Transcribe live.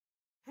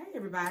Hey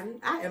everybody,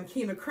 I am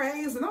Kina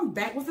Kraves and I'm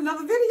back with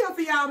another video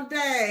for y'all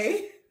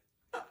today.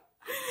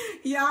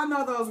 Y'all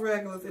know those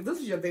regulars. If this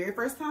is your very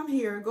first time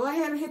here, go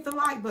ahead and hit the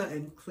like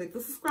button, click the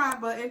subscribe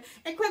button,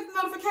 and click the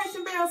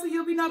notification bell so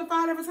you'll be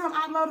notified every time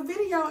I upload a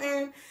video.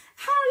 And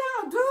how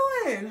are y'all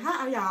doing?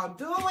 How are y'all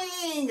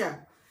doing?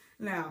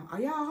 Now,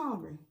 are y'all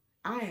hungry?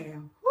 I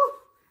am.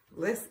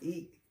 Woo. Let's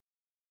eat.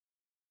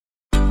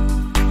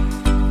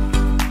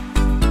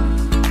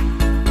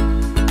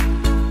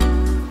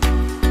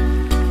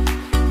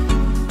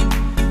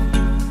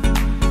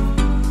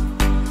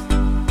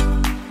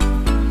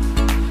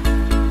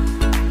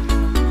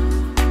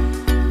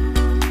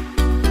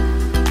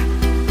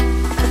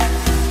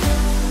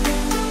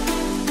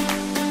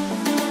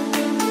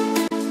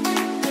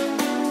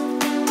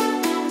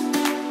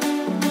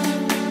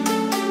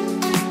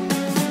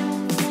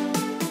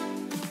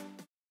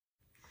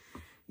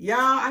 Y'all,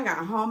 I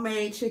got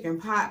homemade chicken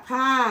pot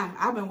pie.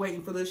 I've been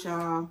waiting for this,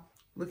 y'all.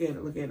 Look at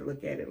it, look at it,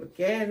 look at it, look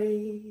at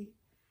it.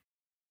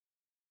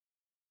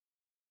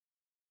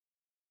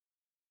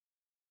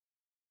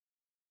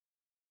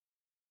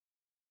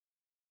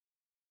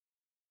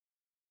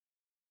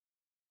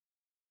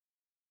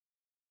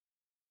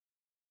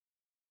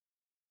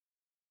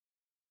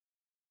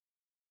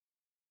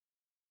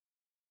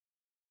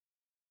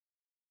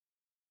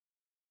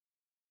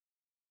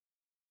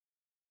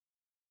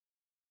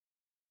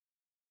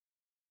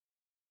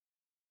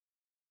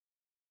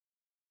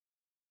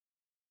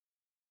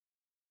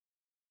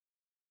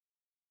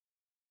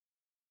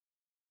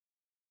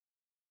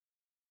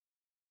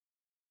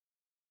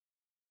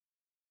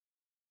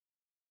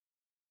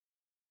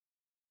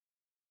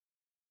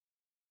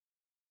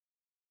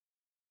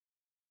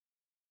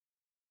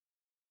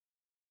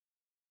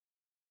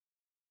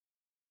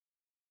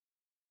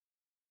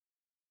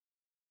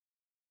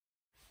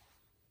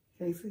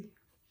 See?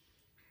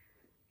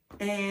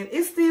 And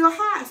it's still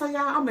hot, so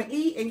y'all, I'm gonna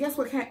eat. And guess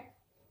what?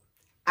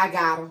 I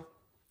got her.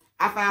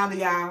 I found her,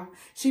 y'all.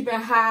 She been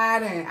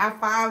hiding. I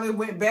finally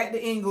went back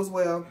to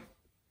Ingleswell,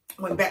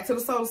 went back to the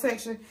soda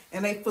section,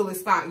 and they fully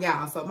stocked,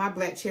 y'all. So my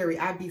black cherry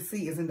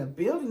IBC is in the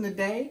building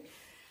today.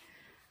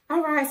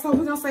 All right, so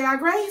we're gonna say our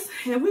grace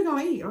and we're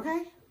gonna eat,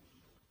 okay?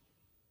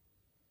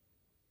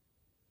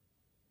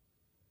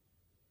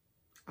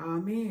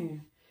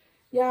 Amen.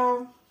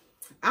 Y'all,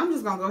 I'm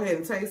just gonna go ahead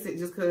and taste it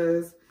just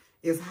because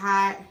it's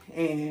hot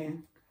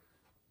and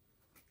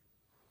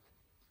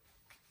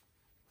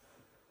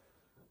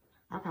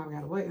I probably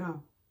gotta wait, huh?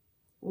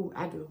 Ooh,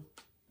 I do.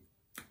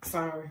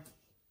 Sorry.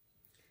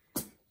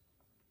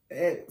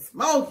 It's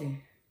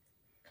smoking.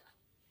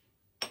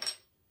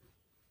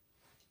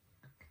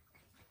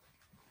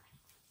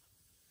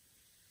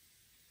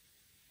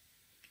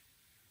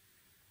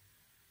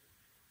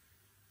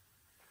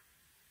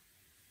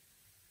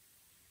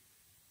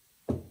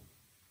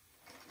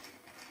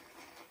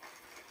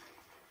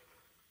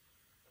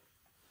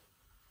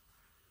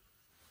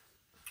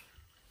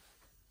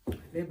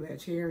 That black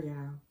cherry,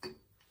 y'all.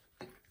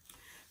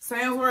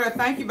 Sam's World,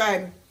 thank you,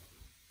 baby.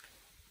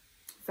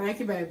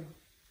 Thank you, baby.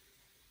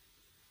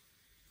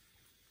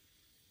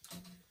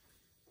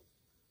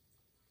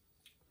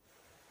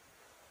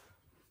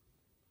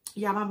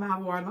 Yeah, my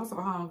mouth watering. I'm so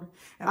hungry.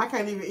 And I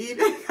can't even eat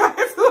it.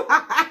 It's too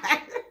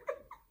hot.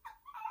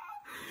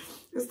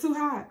 It's too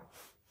hot.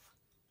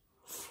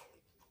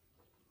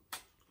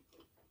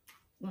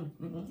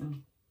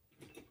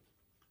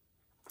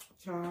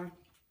 Try.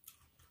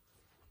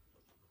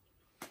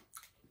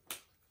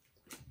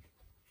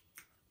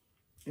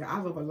 Yeah,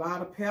 I love a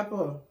lot of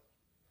pepper.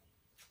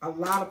 A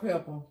lot of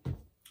pepper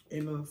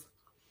in this.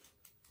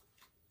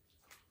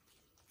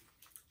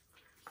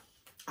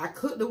 I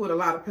cooked it with a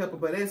lot of pepper,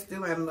 but it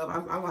still ain't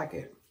enough. I like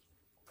it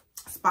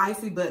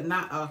spicy, but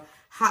not a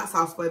hot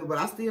sauce flavor. But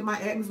I still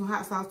might add me some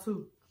hot sauce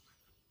too.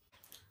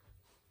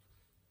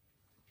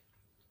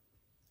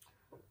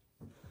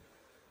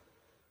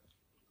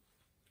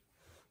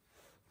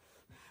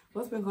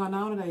 What's been going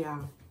on today,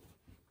 y'all?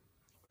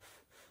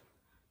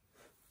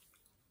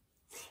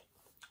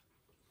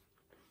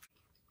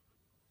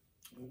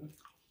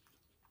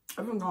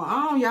 What's been going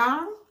on,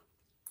 y'all?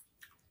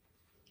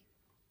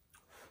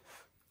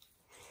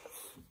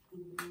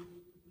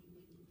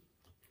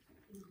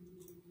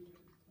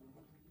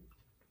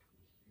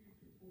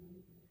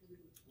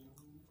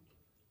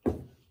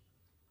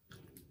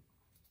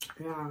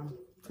 Yeah,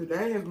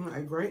 today has been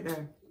a great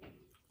day.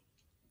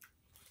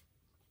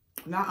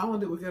 Not only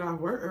did we get off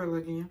work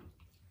early again,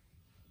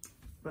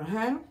 but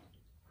hey,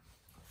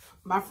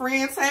 my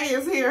friend Tay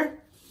is here.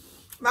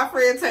 My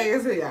friend Tay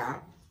is here,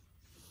 y'all.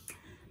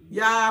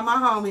 Y'all, my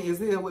homie is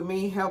here with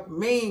me, helping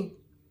me.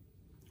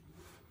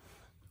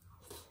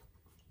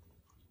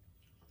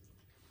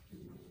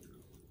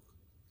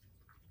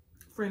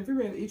 Friend, if you're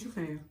ready to eat, you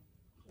can.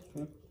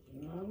 Okay.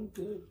 I'm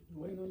good.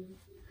 Wait on you.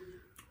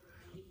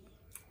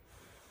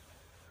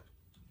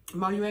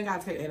 Mo, you ain't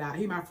got to take that out.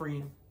 He my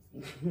friend.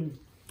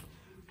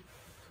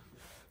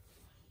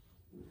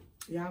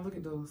 Y'all look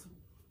at those.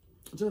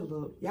 Just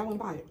look. Y'all want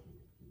to buy it?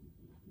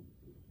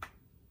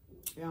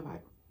 Y'all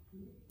bite.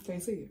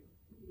 Can't see it.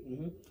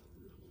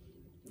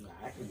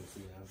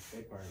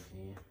 They probably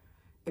can.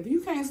 If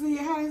you can't see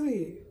it, how is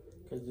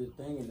it? Because the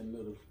thing in the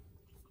middle,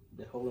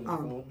 the hole in the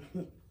phone.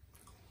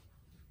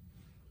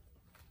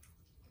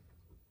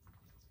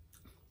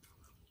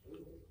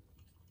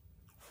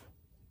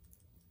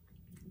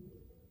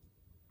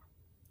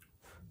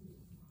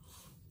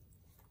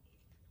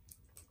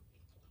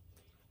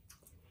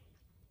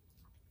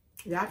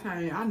 Yeah,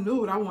 I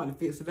knew what I wanted to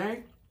fix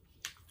today.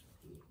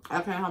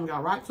 I came home and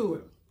got right to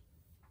it.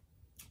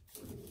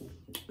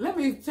 Let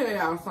me tell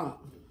y'all something.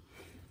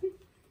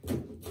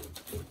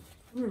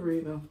 Let me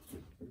read them.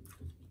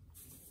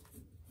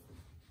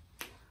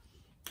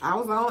 I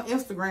was on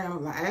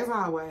Instagram, like, as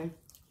always.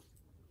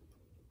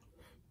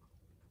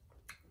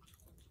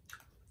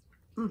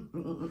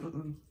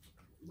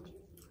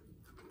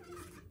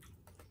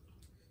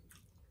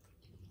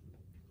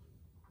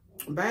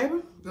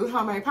 Baby, this is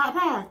homemade pot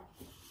pie.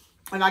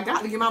 And I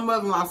got to get my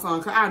mother-in-law some,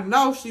 because I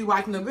know she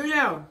watching the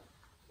video.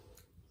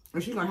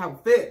 And she's going to have a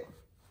fit.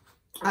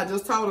 I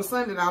just told her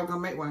Sunday that I was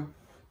going to make one.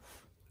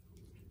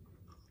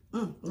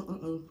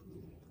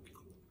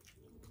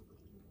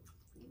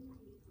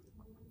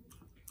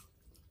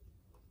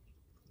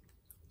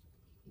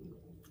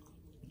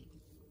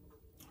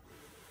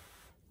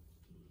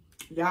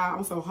 Y'all,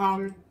 I'm so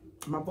hungry.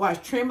 My boy's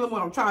trembling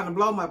when I'm trying to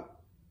blow my...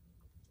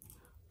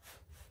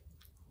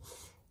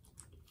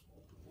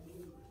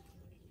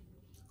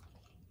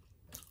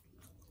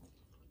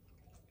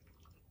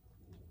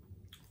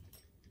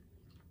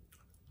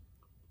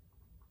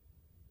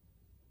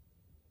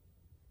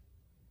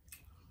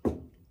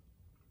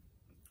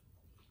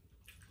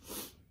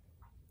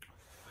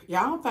 Y'all,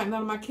 I don't think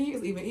none of my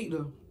kids even eat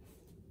them.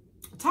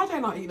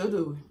 Tajay don't eat them,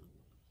 do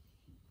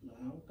we? No,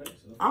 I don't think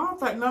so. I don't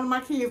think none of my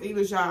kids eat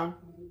this, y'all.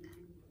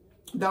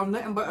 Don't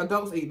nothing but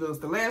adults eat this.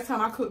 The last time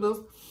I cooked this,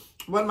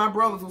 one of my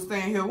brothers was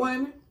staying here,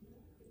 wasn't it?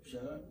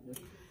 Shut up.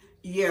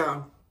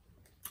 Yeah.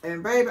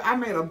 And baby, I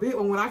made a big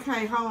one when I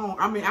came home.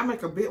 I mean, I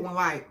make a big one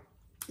like,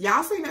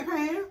 y'all seen that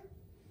pan?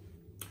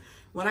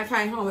 When I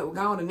came home, it was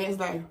gone the next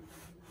day.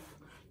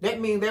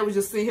 That means they was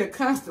just sitting here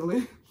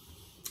constantly.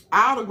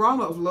 All the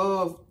grown-ups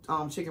love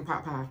chicken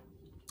pot pie.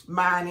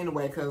 Mine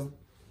anyway, because,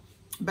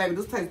 baby,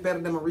 this tastes better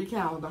than Marie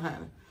Calendar, honey.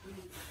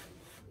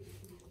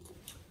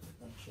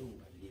 I'm sure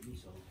I give me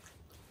some.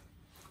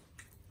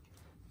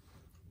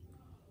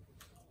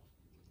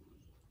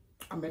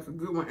 I make a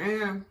good one.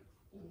 And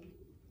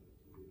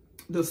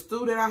the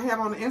stew that I have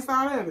on the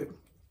inside of it,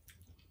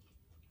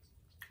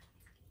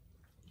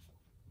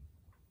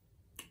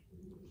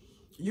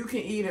 you can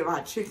eat it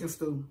like chicken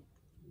stew.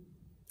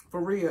 For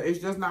real. It's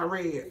just not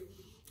red.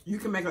 You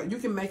can make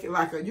it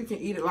like you can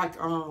eat it like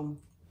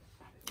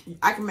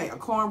I can make a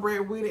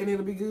cornbread with it and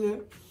it'll be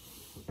good.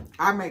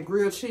 I make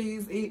grilled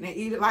cheese eat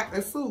it like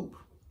a soup.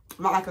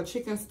 Like a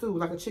chicken stew,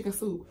 like a chicken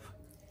soup.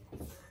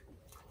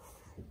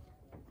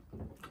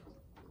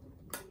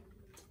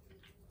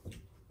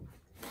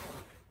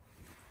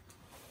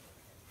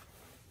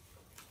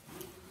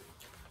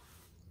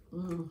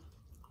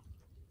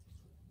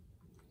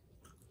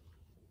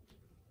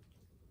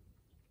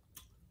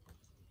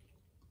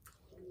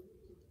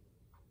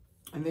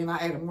 And then I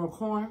added more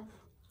corn.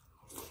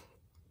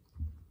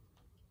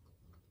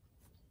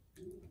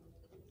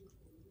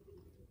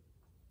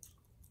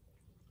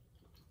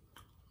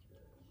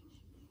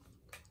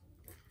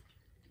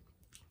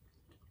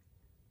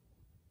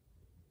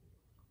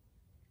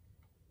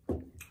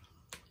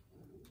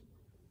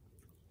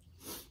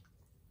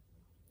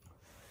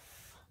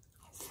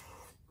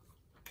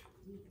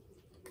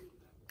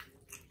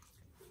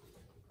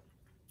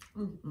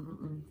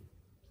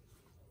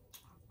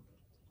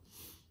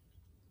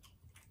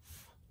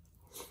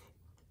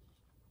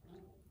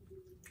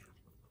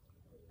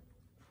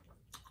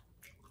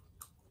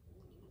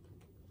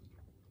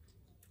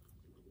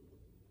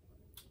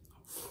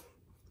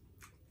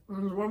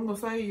 What I'm gonna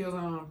say is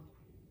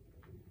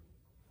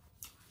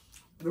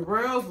the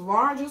world's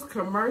largest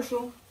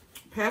commercial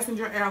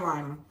passenger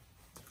airliner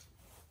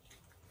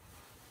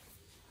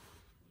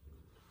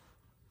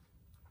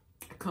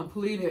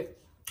completed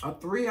a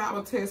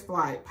 3-hour test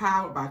flight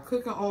powered by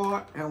cooking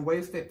oil and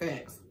wasted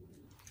fats.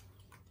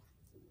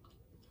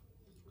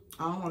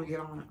 I don't want to get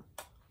on it.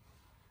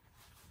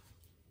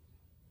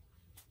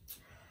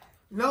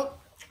 Nope,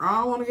 I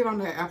don't want to get on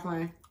that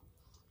airplane.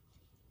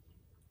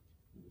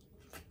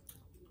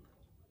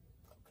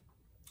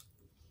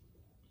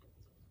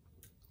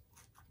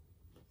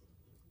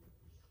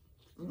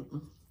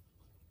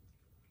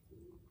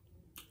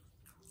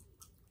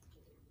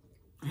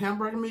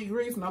 Hamburger meat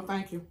grease? No,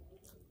 thank you.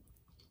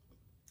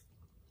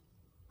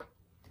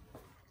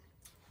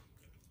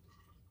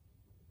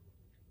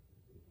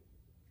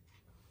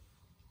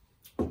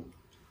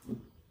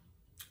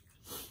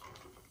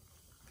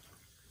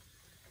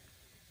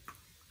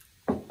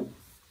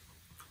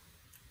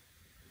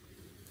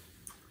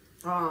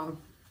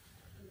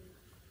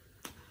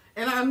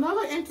 And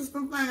another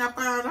interesting thing I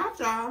found out,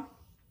 y'all.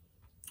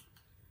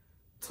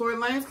 Tory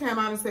Lanez came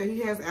out and said he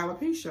has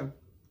alopecia.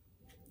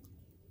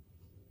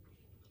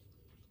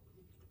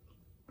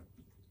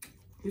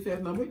 He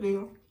says no big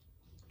deal.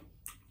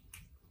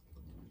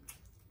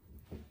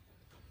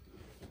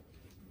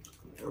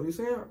 what he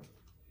said.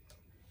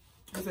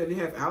 He said he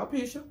has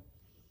alopecia.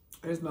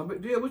 And it's no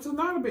big deal, which is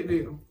not a big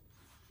deal.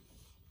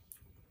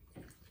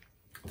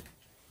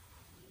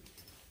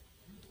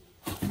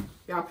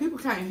 Y'all, people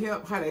can't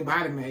help how their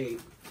body made.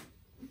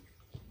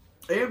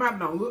 Everybody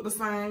don't look the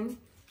same.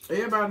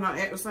 Everybody don't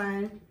act the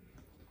same.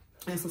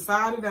 And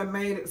society that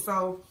made it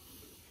so,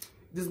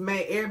 just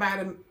made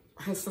everybody,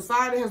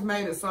 society has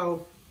made it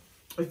so,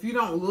 if you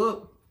don't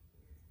look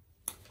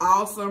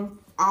awesome,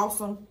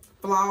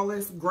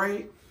 flawless,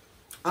 great,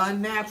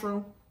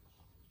 unnatural,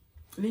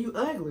 then you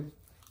ugly.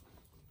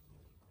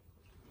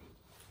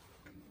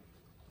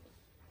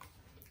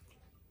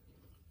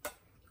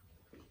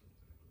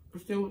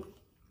 Still,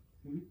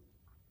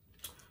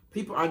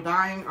 people are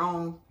dying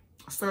on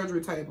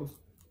surgery tables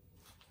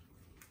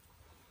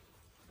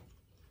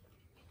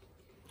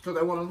because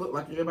they want to look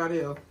like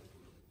everybody else.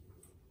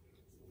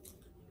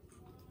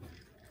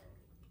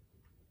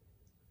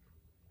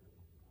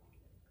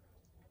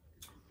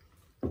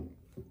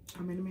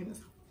 How many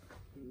minutes?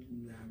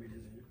 9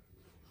 minutes in.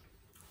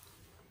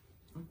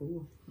 Oh,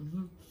 cool.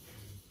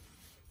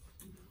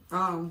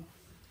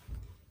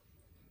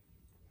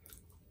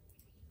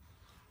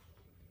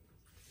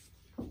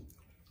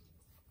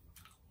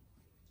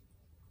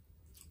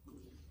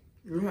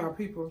 You have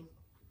people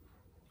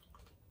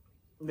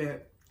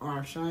that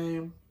are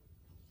ashamed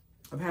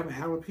of having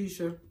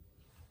alopecia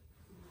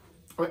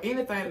or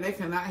anything that they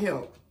cannot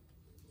help.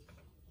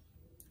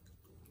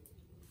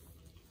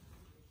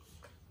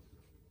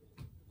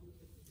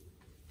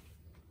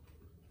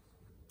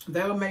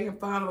 They were making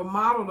fun of a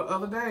model the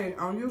other day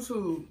on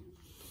YouTube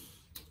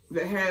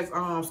that has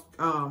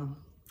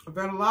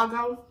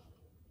vitiligo.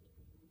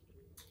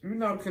 You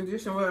know, the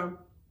condition where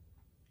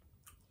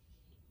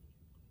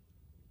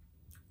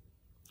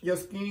your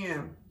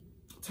skin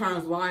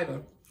turns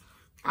lighter.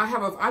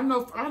 I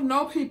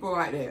know people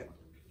like that.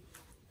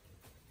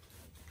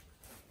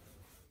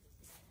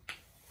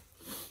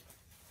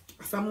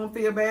 Some of them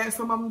feel bad,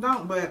 some of them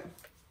don't, but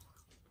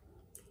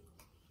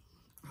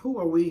who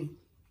are we?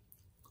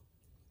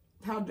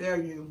 How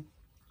dare you?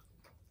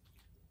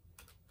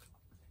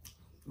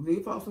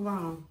 Leave folks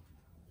alone.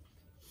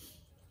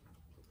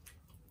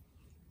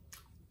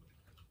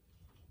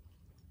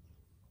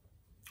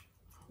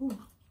 Whew.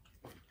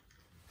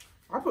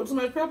 I put too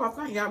much pepper. I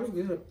think y'all was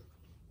good.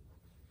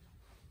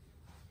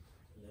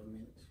 11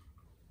 minutes.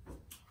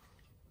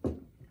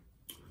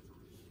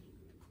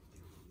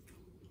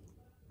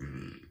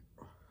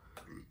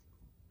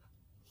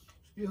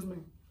 Excuse me.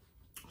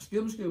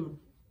 Excuse me.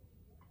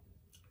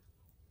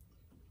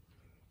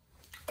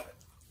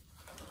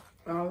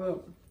 Oh,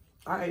 look.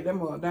 I ate that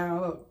mug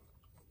down, look.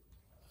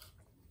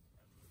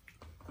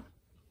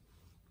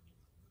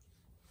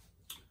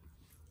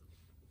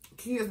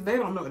 Kids, they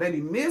don't know what they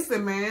be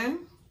missing,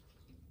 man.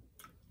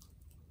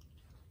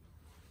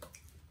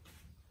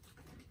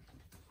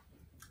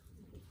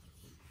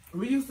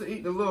 We used to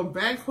eat the little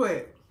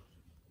banquet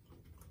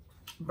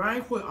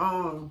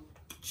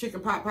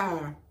chicken pot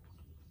pie.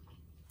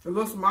 The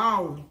little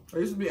small one. It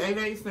used to be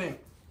 88 cents.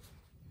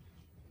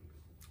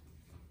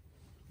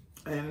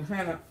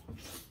 And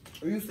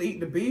we used to eat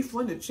the beef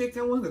one, the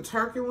chicken ones, the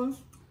turkey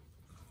ones.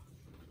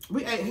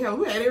 We ate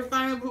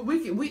everything.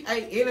 We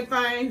ate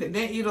anything that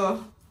didn't eat a.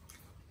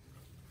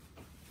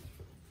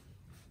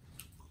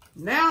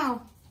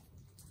 Now,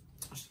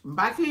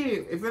 my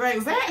kids, if it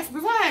ain't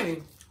Zaxby's,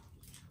 honey,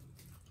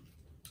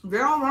 they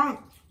don't want.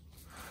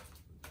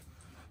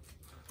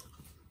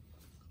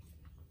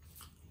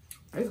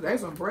 They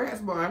some brats,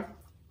 boy.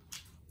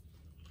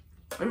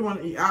 They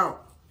want to eat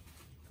out.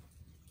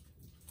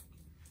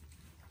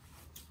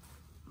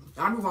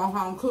 I move on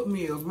home cooked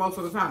meals most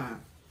of the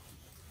time.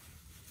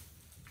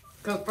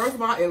 Because first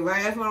of all, it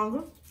lasts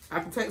longer. I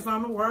can take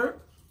some to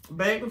work.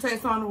 Babe can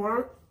take some to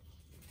work.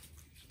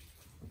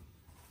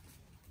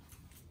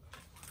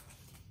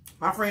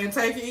 My friend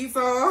take and eat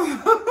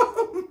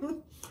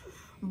some.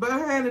 But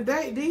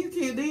hey, these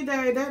kids these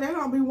days, they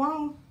don't be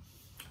wanting.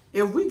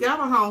 If we got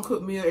a home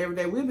cooked meal every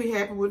day, we'll be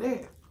happy with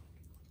that.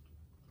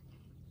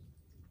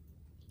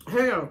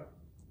 Hell,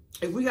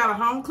 if we got a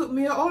home cooked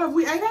meal or if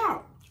we ate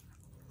out.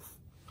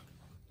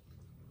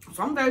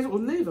 Some days it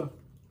was neither.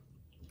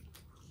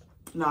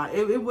 Nah,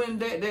 it wasn't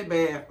that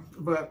bad.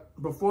 But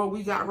before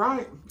we got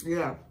right,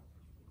 yeah.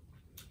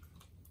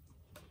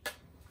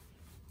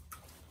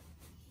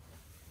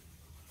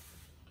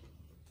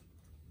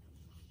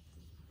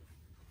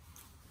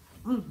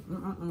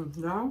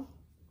 No.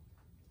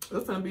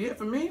 That's gonna be it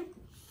for me.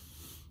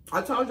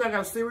 I told you I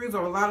got a series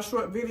of a lot of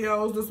short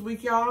videos this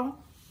week, y'all.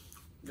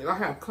 That I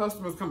have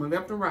customers coming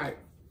left and right.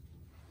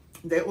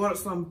 They ordered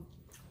some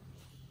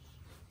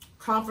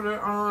comforter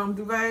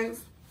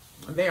duvets.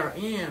 They are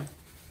in.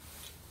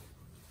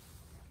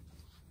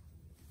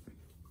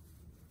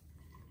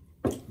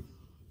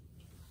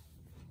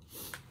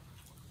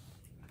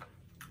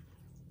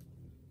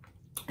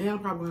 And I'm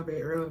probably gonna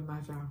be early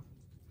tonight, y'all.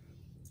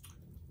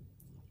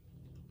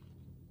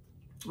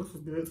 This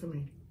is good to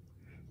me.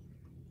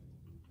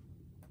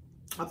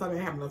 I thought I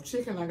didn't have enough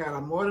chicken. I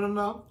got more than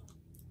enough.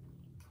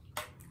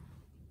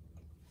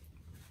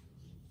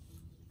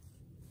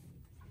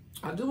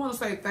 I do want to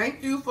say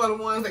thank you for the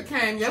ones that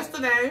came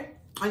yesterday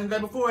and the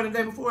day before and the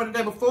day before and the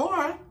day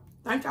before.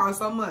 Thank y'all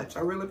so much. I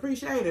really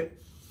appreciate it.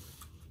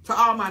 To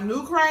all my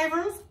new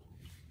Kravers,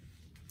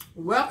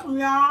 welcome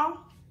y'all.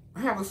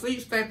 Have a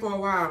seat, stay for a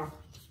while.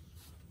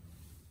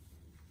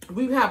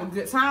 We have a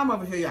good time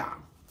over here, y'all.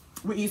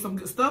 We eat some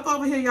good stuff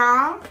over here,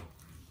 y'all.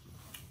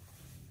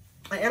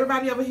 And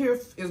everybody over here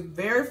is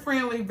very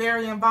friendly,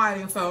 very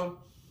inviting. So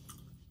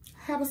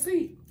have a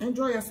seat.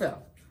 Enjoy yourself.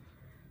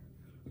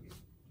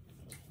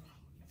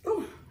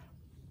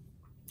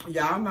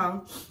 Y'all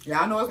know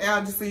it's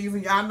allergy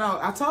season. Y'all know.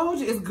 I told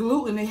you it's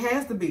gluten. It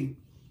has to be.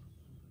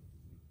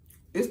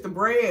 It's the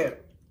bread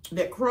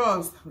that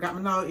crusts. Got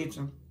my nose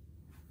itching.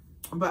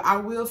 But I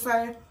will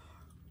say,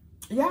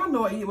 y'all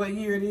know what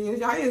year it is.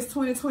 Y'all, it's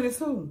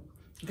 2022.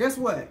 Guess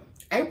what?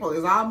 April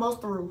is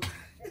almost through.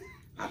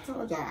 I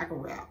told y'all I can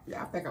rap.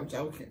 Y'all think I'm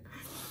joking.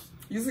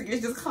 You see,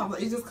 it just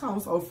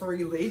comes so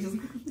freely. It just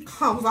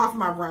comes off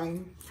my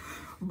brain.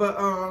 But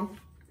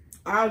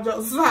I'll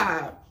just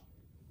aside.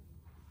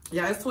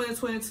 Yeah, it's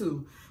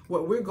 2022.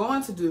 What we're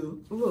going to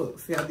do, look,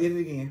 see, I did it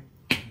again.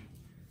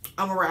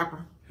 I'm a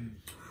rapper.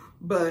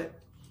 But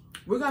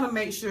we're gonna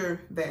make sure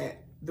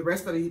that the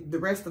rest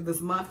of this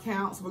month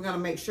counts. We're gonna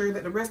make sure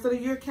that the rest of the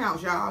year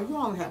counts, y'all. You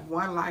only have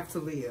one life to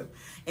live.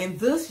 And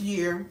this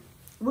year,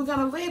 we're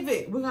gonna live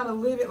it. We're gonna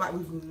live it like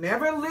we've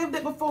never lived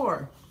it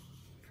before.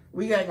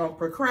 We ain't gonna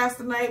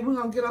procrastinate. We're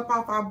gonna get up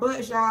off our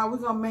butts, y'all. We're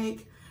gonna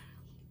make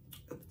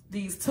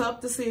these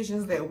tough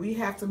decisions that we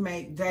have to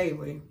make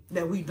daily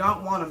that we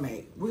don't want to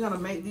make. We're gonna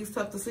make these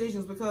tough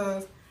decisions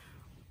because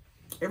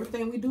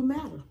everything we do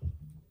matters.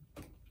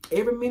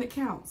 Every minute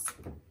counts.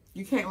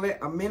 You can't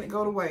let a minute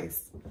go to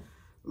waste.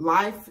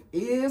 Life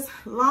is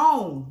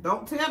long.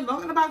 Don't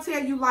anybody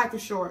tell you life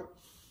is short.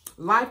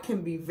 Life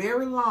can be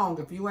very long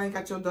if you ain't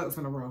got your ducks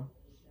in a row.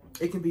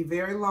 It can be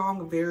very long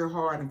and very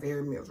hard and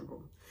very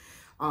miserable.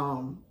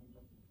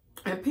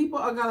 And people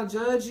are going to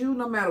judge you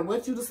no matter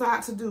what you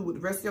decide to do with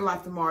the rest of your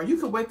life tomorrow. You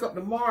can wake up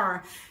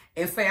tomorrow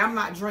and say, I'm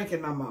not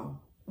drinking no more.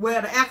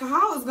 Well, the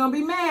alcoholic's going to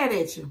be mad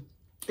at you.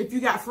 If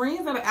you got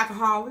friends that are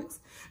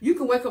alcoholics, you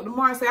can wake up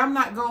tomorrow and say, I'm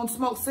not going to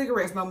smoke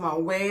cigarettes no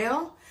more.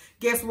 Well,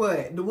 guess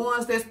what? The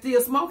ones that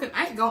still smoking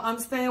ain't going to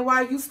understand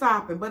why you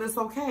stopping, but it's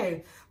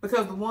okay.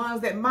 Because the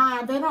ones that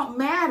mind, they don't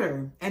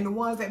matter. And the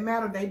ones that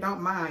matter, they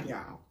don't mind,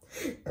 y'all.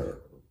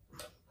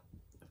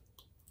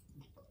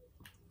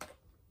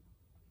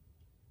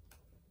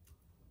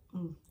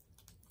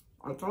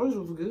 I told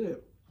you it was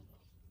good.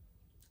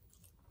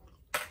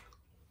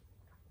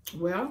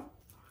 Well,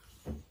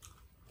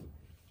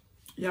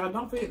 y'all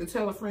don't forget to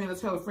tell a friend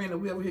that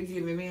we over here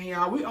getting it in,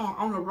 y'all. We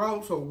on the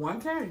road to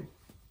 1K.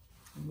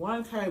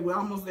 1K, we're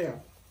almost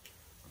there.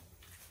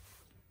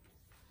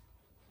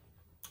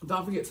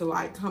 Don't forget to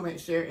like, comment,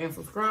 share, and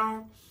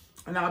subscribe.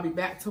 And I'll be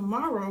back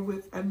tomorrow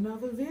with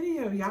another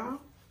video, y'all.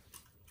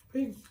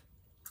 Peace.